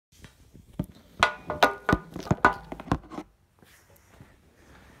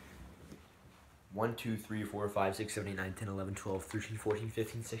1, 2, 3, 4, 5, 6, 7, 8, 9, 10, 11, 12, 13, 14,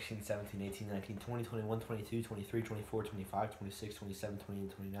 15, 16, 17, 18, 19, 20, 21, 22, 23, 24, 25, 26, 27, 28,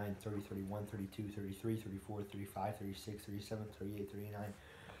 29, 30, 31, 32, 33, 34, 35, 36, 37, 38, 39,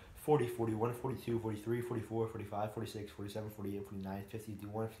 40, 41, 42, 43, 44, 45, 46, 47, 48, 49, 50,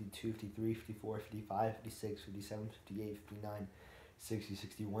 51, 52, 53, 54, 55, 56, 57, 58, 59, 60,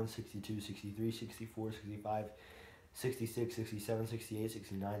 61, 62, 63, 64, 65, 66, 67, 68,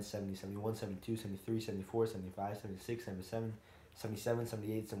 69, 70, 71, 72, 73, 74, 75, 76, 77, 77,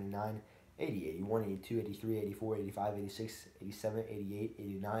 78, 79, 80, 81, 82, 83, 84, 85, 86, 87, 88,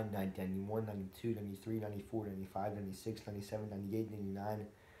 89, 90, 91, 92, 93, 94, 95, 96, 97, 98, 99,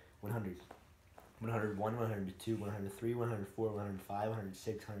 100. 101, 102, 103, 104, 105,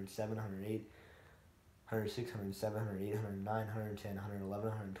 106, 107, 108, 106, 107, 108, 109, 110, 111,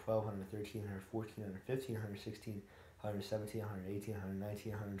 112, 113, 114, 115, 116, 117, 118,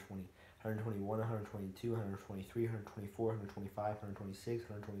 119, 120, 121, 122, 123, 124, 125, 126,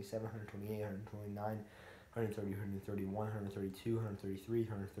 127, 128, 129, 130, 131, 132, 133,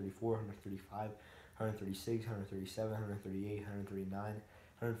 134, 135, 136, 137, 138, 139,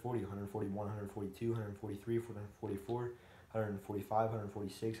 140, 141, 142, 143, 144, 145,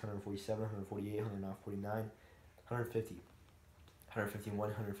 146, 147, 148, 149, 150,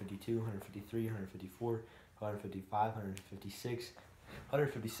 151, 152, 153, 154, 155, 156,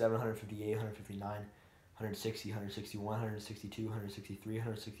 157, 158, 159, 160, 161, 162, 163,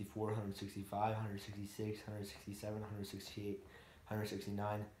 164, 165, 166, 167, 168,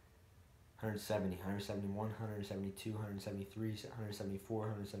 169, 170, 171, 172, 173,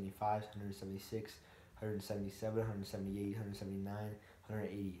 174, 175, 176, 177, 178, 179,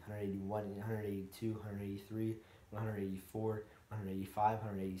 180, 181, 182, 183, 184, 185,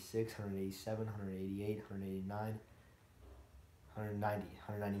 186, 187, 188, 189, 190,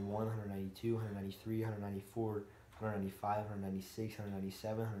 191, 192, 193, 194, 195, 196,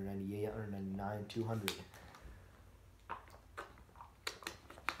 197, 198, 199, 200.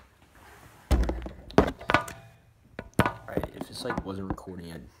 Alright, if this wasn't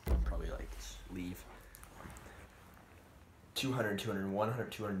recording, I'd probably leave. 200, 201,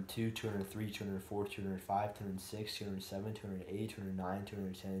 202, 203, 204, 205, 206, 207, 208, 209,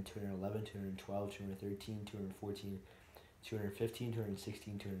 210, 211, 212, 213, 214, 215,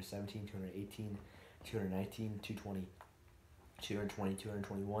 216, 217, 218, 219, 220, 220,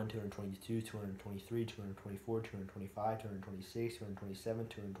 221, 222, 223, 224, 225, 226, 227,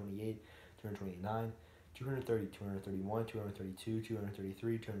 228, 229, 230, 231, 232,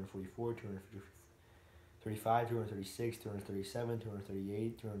 233, 244, 235, 236, 237,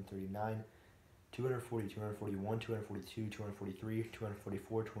 238, 239, 240, 241, 242, 243,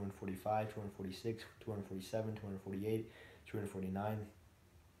 244, 245, 246, 247, 248, 249,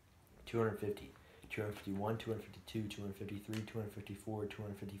 250, 251, 252, 253, 254,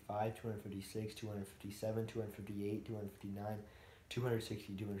 255, 256, 257, 258, 259,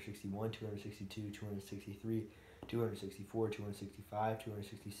 260, 261, 262, 263, 264, 265,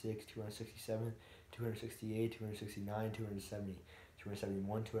 266, 267, 268, 269, 270,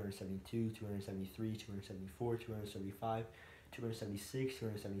 271, 272, 273, 274, 275, 276,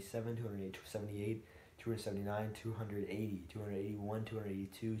 277, 278, 279, 280, 281,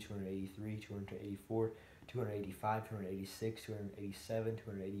 282, 283, 284, 285, 286, 287,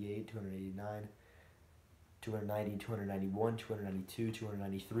 288, 289, 290, 291, 292,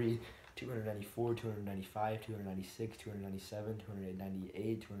 293, 294, 295, 296, 297,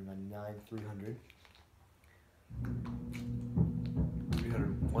 298, 299, 300.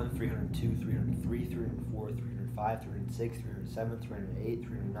 301, 302, 303, 304, 305, 306, 307, 308,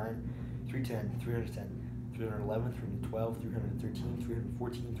 309, 310, 310, 311, 312, 313,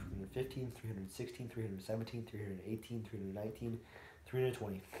 314, 315, 316, 317, 318, 319,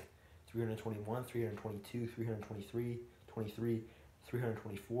 320, 321, 322, 323, 23,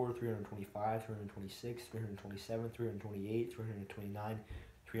 324, 325, 326, 327, 328, 329,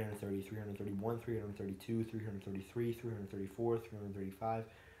 330, 331, 332, 333, 334, 335,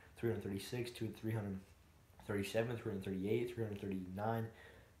 336, 337, 338, 339,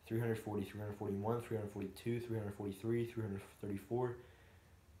 340, 341, 342, 343, 334,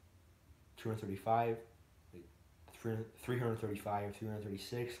 235, 335,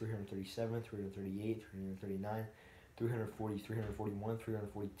 336, 337, 338, 339, 340, 341,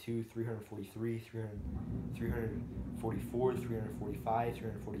 342, 343, 344, 345,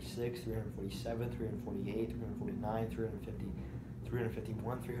 346, 347, 348, 349, 350,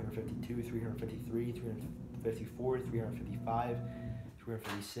 351, 352, 353, 354, 355,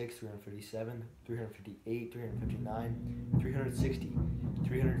 356, 357, 358, 359, 360,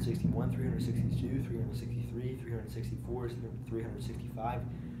 361, 362, 363, 364, 365,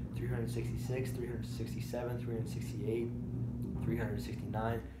 366, 367, 368,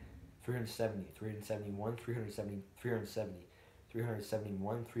 369, 370, 371, 370, 370,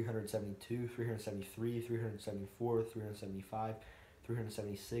 371, 372, 373, 374, 375,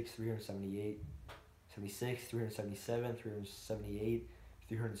 376, 378, 76, 377, 378,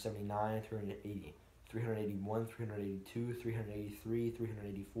 379, 380, 381, 382, 383,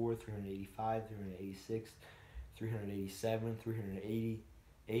 384, 385, 386, 387,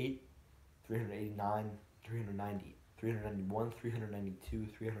 388, 389, 390, 391, 392,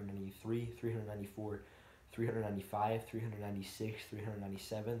 393, 394, 395, 396,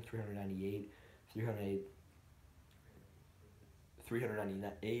 397, 398, 308,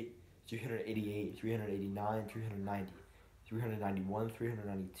 398, 388, 389, 390, 391,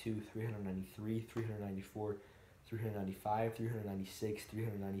 392, 393, 394, 395, 396,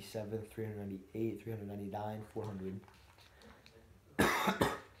 397, 398, 399, 400.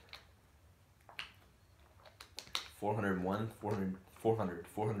 401, 400, 400,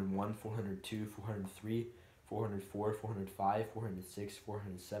 401, 402, 403, 404, 405, 406,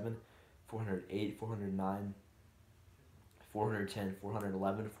 407, 408, 409, 410,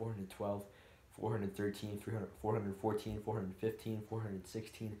 411, 412, 413, 414, 415,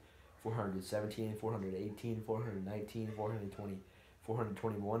 416, 417, 418, 419, 420,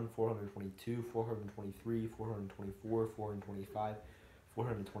 421, 422, 423, 424, 425,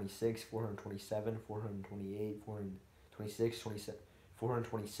 426, 427, 428, 426,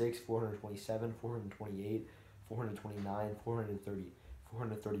 426, 427, 428, 429, 430,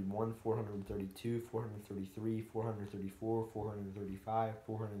 431, 432, 433, 434, 435,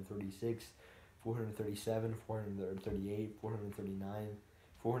 436, 437, 438, 439,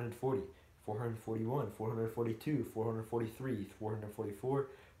 440, 441, 442, 443, 444,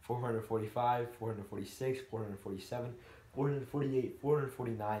 445, 446, 447, 448,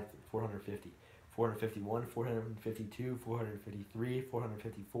 449, 450, 451, 452, 453,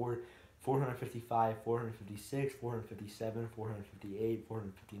 454, 455, 456, 457, 458,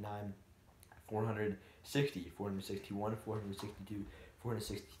 459, 460, 461, 462,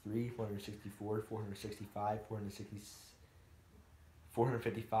 463, 464, 465,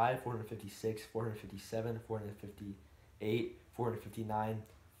 455, 456, 457, 458, 459,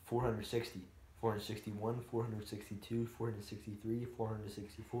 460, 461, 462, 463,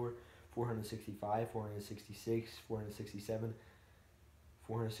 464, 465, 466, 467,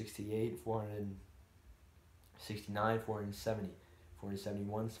 468, 469, 470,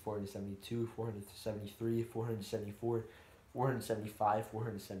 471, 472, 473, 474, 475,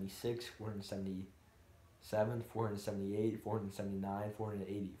 476, 477, 478, 479,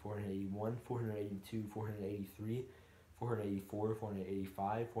 480, 481, 482, 483, 484,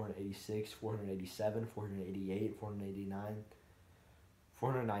 485, 486, 487, 488, 489,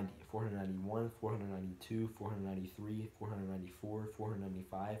 490, 491, 492, 493, 494,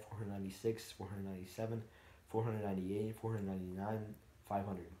 495, 496, 497, 498, 499,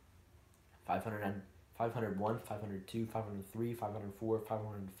 500, 501, 502, 503, 504,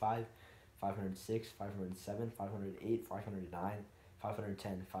 505, 506, 507, 508, 509,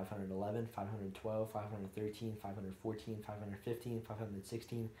 510, 511, 512, 513, 514, 515,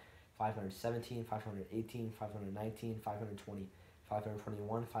 516, 517, 518, 519, 520,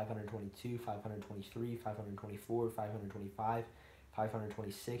 521, 522, 523, 524, 525,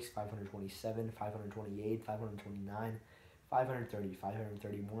 526, 527, 528, 529, 530,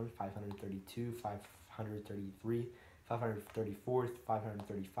 531, 532, 533, 534,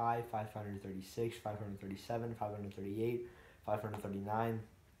 535, 536, 537, 538, 539,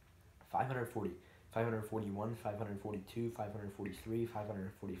 540, 541, 542, 543,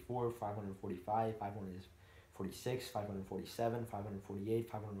 544, 545, 546, 547,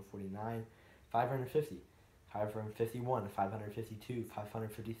 548, 549, 550, 551, 552,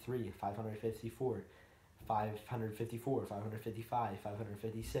 553, 554, 554, 555,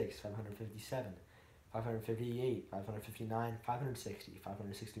 556, 557, 558, 559, 560,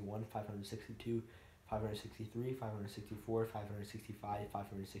 561, 562, 563, 564, 565,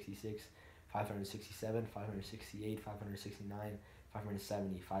 566, 567, 568, 569,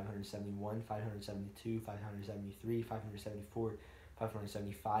 570, 571, 572, 573, 574,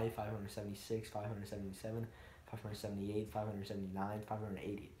 575, 576, 577, 578, 579,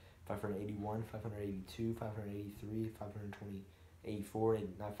 580, 581, 582, 583, 584,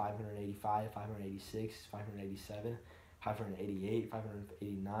 585, 586, 587, 588,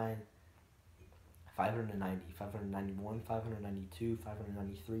 589, 590, 591, 592,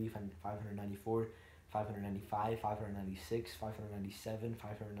 593, 594, 595, 596, 597,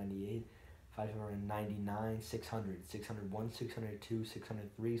 598, 599, 600, 601, 602,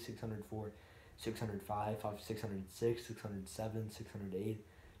 603, 604, 605, 606, 607, 608,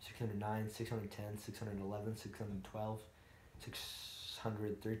 609, 610, 611, 612,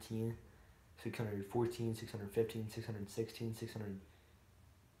 613, 614, 615, 616, 612,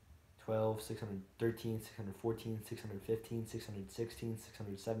 613, 614, 615, 616,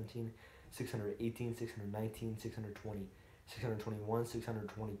 617, 618, 619, 620, 621,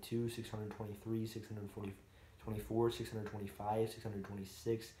 622, 623, 624, 625,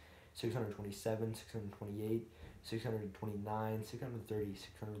 626, 627, 628, 629, 630,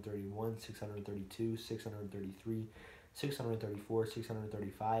 631, 632, 633, 634,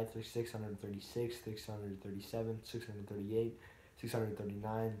 635, 636, 637, 638,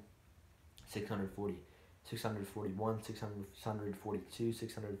 639, 640, 641, 642,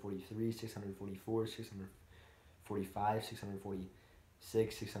 643, 644, 645,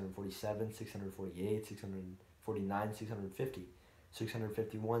 646, 647, 648, 649, 650,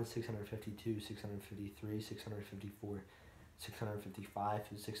 651, 652, 653, 654, 655,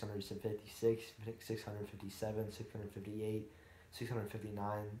 656, 657, 658,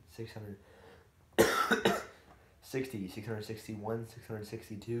 659, 660, 661,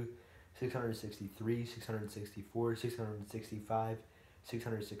 662, 663, 664, 665,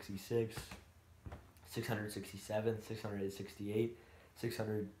 666, 667, 668,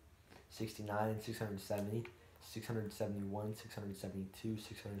 669, 670, 671, 672,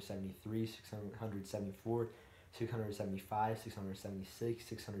 673, 674, 675, 676,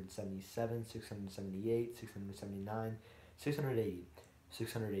 677, 678, 679, 680,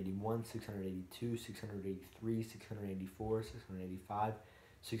 681, 682, 683, 684, 685,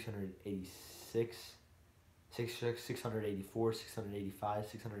 686, 684, 685,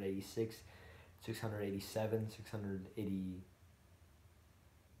 686, 687,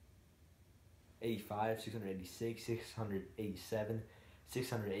 685, 686, 687,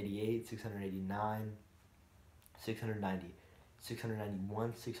 688, 689, 690,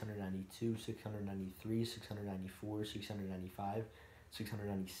 691, 692, 693, 694, 695,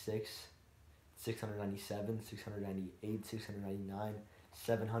 696, 697, 698, 699,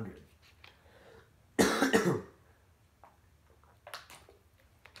 700.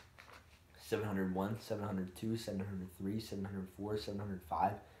 701, 702, 703, 704,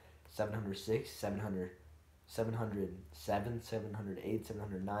 705, 706, 700, 707, 708,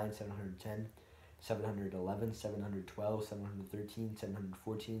 709, 710, 711, 712, 713,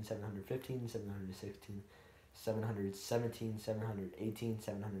 714, 715, 716, 717, 718,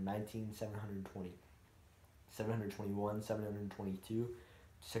 719, 720, 721, 722,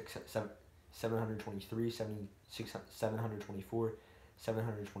 723, 724,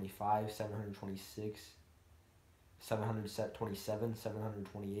 725, 726, 727,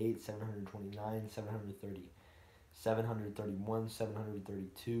 728, 729, 730, 731,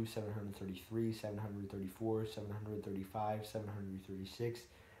 732, 733, 734, 735, 736,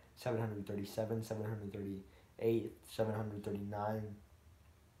 737, 738, 739,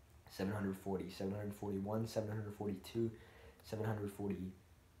 740, 741, 742,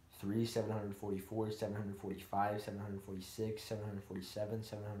 743, 744, 745, 746, 747,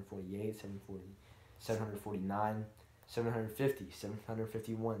 748, 749, 750,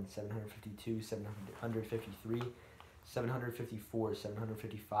 751, 752, 753, 754,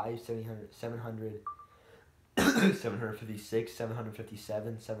 755, 700, 756,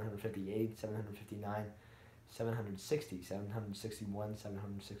 757, 758, 759, 760, 761,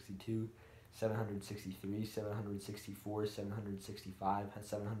 762, 763, 764, 765,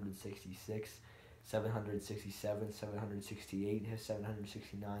 766, 767, 768,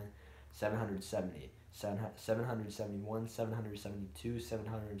 769, 770, 771, 772,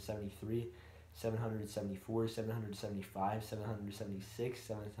 773, 774, 775, 776,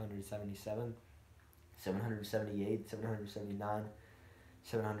 777, 778, 779,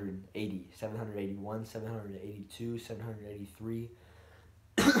 780, 781, 782, 783,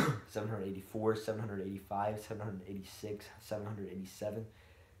 784, 785, 786, 787,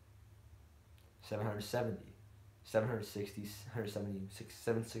 770, 760, 776,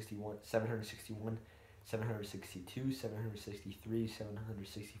 761, 761, 762, 763,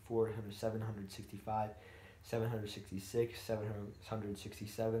 764, 765, 766,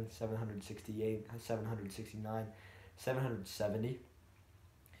 767, 768, 769, 770,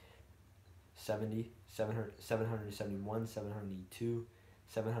 70, 771, 772,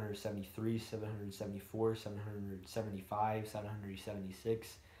 773, 774, 775,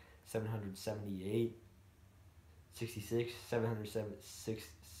 776, 778, 66,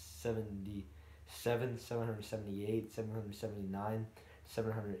 777, 778, 779,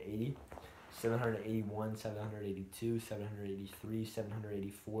 780, 781, 782, 783,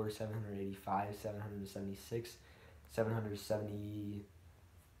 784, 785, 776, 777,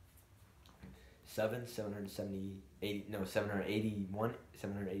 781,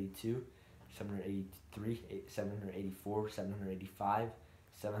 782, 783, 784, 785,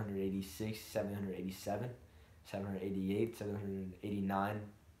 786, 787, 788, 789,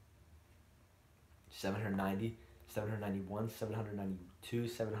 790, 791, 792,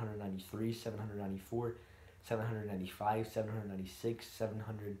 793, 794, 795, 796,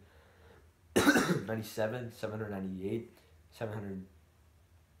 797, 798,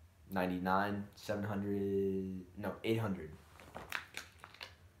 799, 800.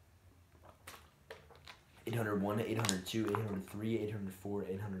 801, 802, 803, 804,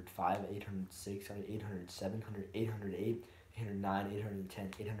 805, 806, 807, 808, 809,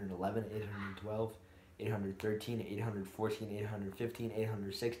 810, 811, 812, 813, 814, 815,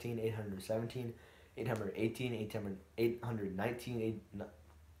 816, 817, 818, 819,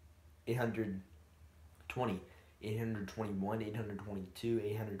 820, 821, 822,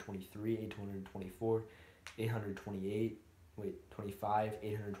 823, 824, 828, 25,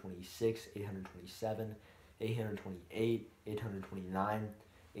 826, 827, 828, 829,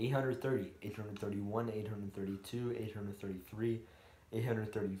 830, 831, 832, 833,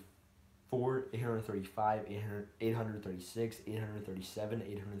 834, 835, 836, 837,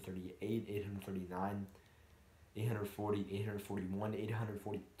 838, 839, 840, 841,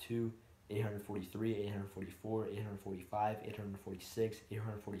 842, 843, 844, 845, 846,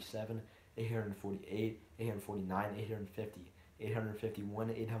 847, 848, 849, 850, 851,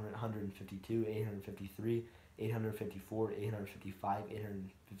 852, 853, 854, 855,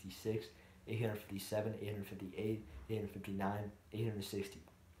 856, 857, 858, 859, 860,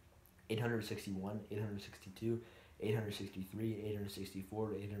 861, 862, 863,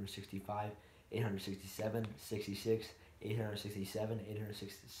 864, 865, 867, 66, 867,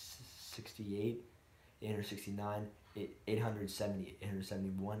 868, 869, 870,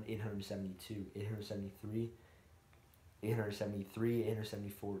 871, 872, 873, 873,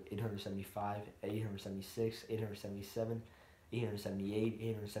 874, 875, 876, 877, 878,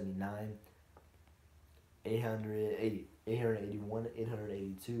 879, 880, 881,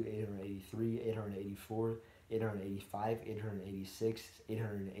 882, 883, 884, 885, 886,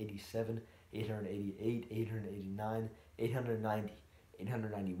 887, 888, 889, 890,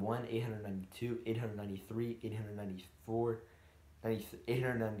 891, 892, 893, 894,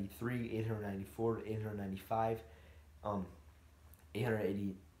 893, 894, 895,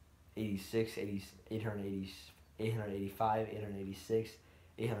 880, 86, 880, 885, 886,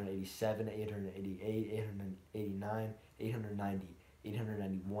 887, 888, 889, 890,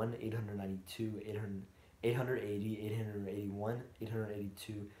 891, 892, 880, 881,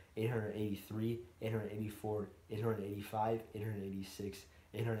 882, 883, 884, 885, 886,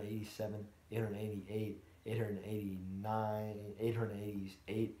 887, 888, 889,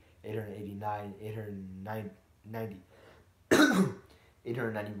 888, 889, 890,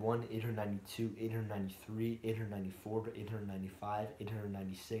 891, 892, 893, 894, 895,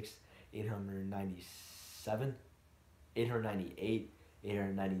 896, 897, 898,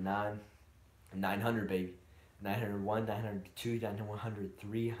 899, 900, baby. 901, 902,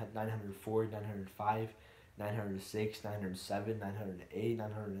 903, 904, 905, 906, 907, 908,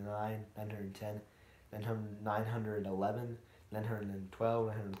 909, 910, 911, 912,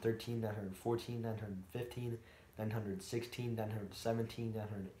 913, 914, 915, 916, 917,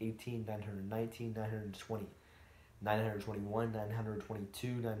 918, 919, 920, 921,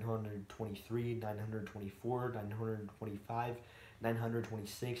 922, 923, 924, 925,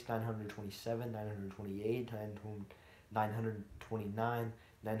 926, 927, 928, 929,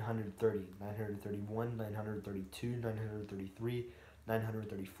 930, 931, 932, 933,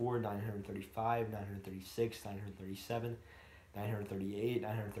 934, 935, 936, 937, 938,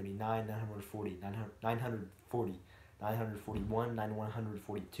 939, 940, 940, 941,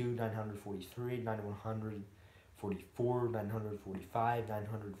 9142, 943, 9144, 945,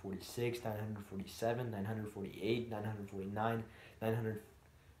 946, 947, 948, 949,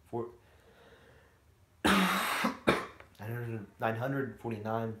 904,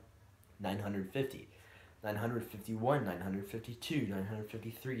 949, 950, 951, 952,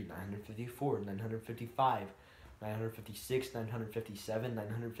 953, 954, 955, 956, 957,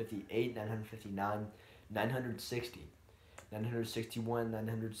 958, 959, 960, 961,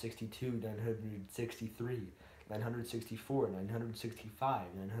 962, 963, 964,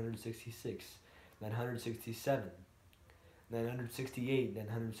 965, 966, 967, 968,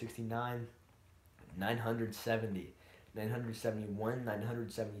 969, 970, 971,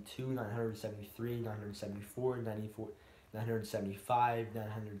 972, 973, 974, 975,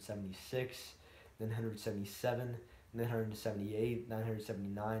 976, 977, 978,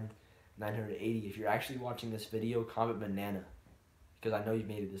 979, 980. If you're actually watching this video, comment banana, because I know you've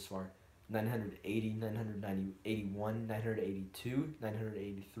made it this far. 980, 990, 81, 982,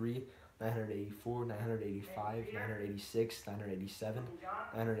 983, 984, 985, 986, 987,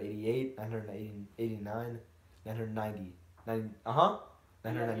 988, 989, 990,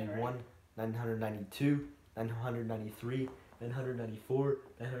 991, 992, 993, 994,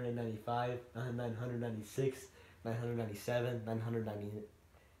 995, 996, 997,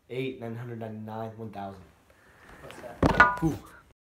 998, 999, 1000. What's that? Ooh.